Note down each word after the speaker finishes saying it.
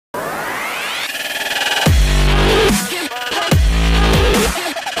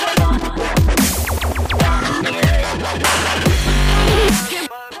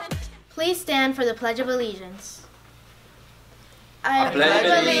stand for the Pledge of Allegiance. I pledge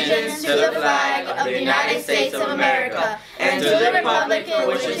allegiance to the flag of the United States of America and to the republic for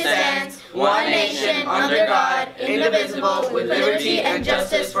which it stands, one nation, under God, indivisible, with liberty and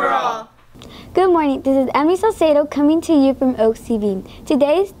justice for all. Good morning, this is Emily Salcedo coming to you from Oaks TV.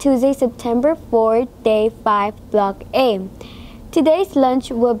 Today is Tuesday, September 4th, day 5, block A. Today's lunch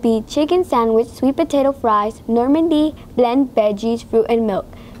will be chicken sandwich, sweet potato fries, Normandy, blend veggies, fruit and milk.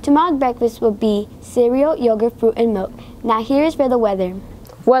 Tomorrow's breakfast will be cereal, yogurt, fruit and milk. Now here's for the weather.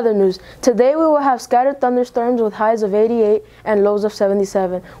 Weather news. Today we will have scattered thunderstorms with highs of 88 and lows of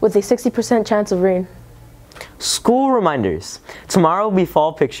 77 with a 60% chance of rain. School reminders. Tomorrow will be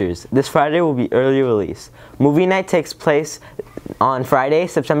fall pictures. This Friday will be early release. Movie night takes place on Friday,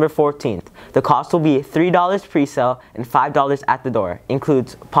 September 14th. The cost will be $3 pre-sale and $5 at the door.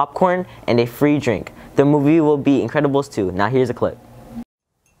 Includes popcorn and a free drink. The movie will be Incredibles 2. Now here's a clip.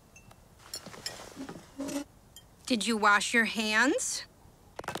 Did you wash your hands?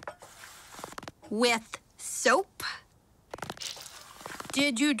 With soap?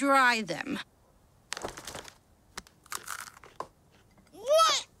 Did you dry them?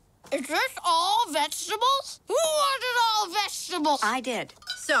 What? Is this all vegetables? Who wanted all vegetables? I did.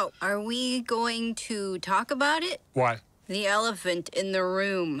 So, are we going to talk about it? What? The elephant in the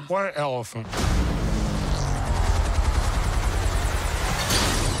room. What elephant?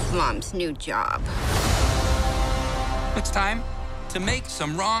 Mom's new job. It's time to make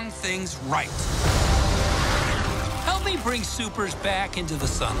some wrong things right. Help me bring supers back into the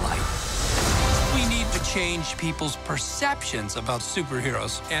sunlight. We need to change people's perceptions about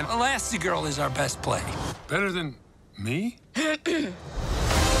superheroes, and Elastigirl is our best play. Better than me? Whoa!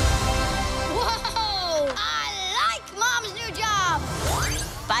 I like Mom's new job!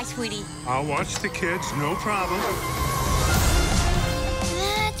 Bye, sweetie. I'll watch the kids, no problem.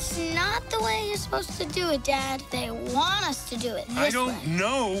 That's not the way you're supposed to do it, Dad. They want us to do it this way. I don't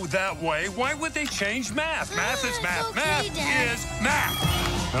know that way. Why would they change math? Math is math. Okay, Math Dad. is math.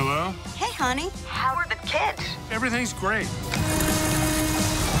 Hello? Hey, honey. How are the kids? Everything's great.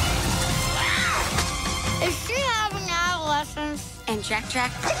 Is she having adolescence? And Jack?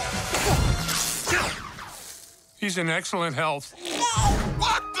 He's in excellent health.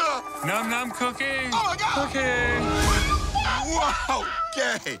 What the? Num-num cookie. Oh, my God. Cookie. Wow,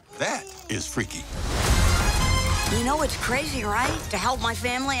 gay. That is freaky. You know it's crazy, right? To help my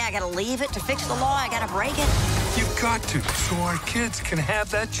family, I gotta leave it. To fix the law, I gotta break it. You've got to, so our kids can have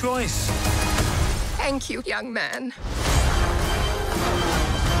that choice. Thank you, young man.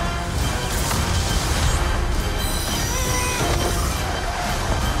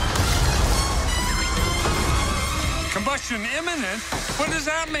 Combustion imminent? What does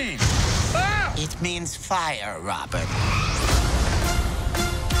that mean? Ah! It means fire, Robert.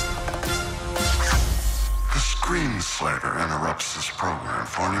 The Screenslaver interrupts this program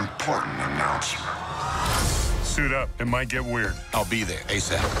for an important announcement. Suit up. It might get weird. I'll be there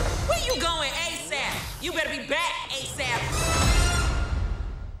ASAP. Where you going ASAP? You better be back ASAP.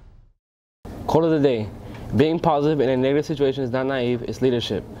 Quote of the day. Being positive in a negative situation is not naive, it's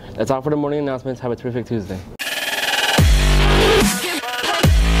leadership. That's all for the morning announcements. Have a terrific Tuesday.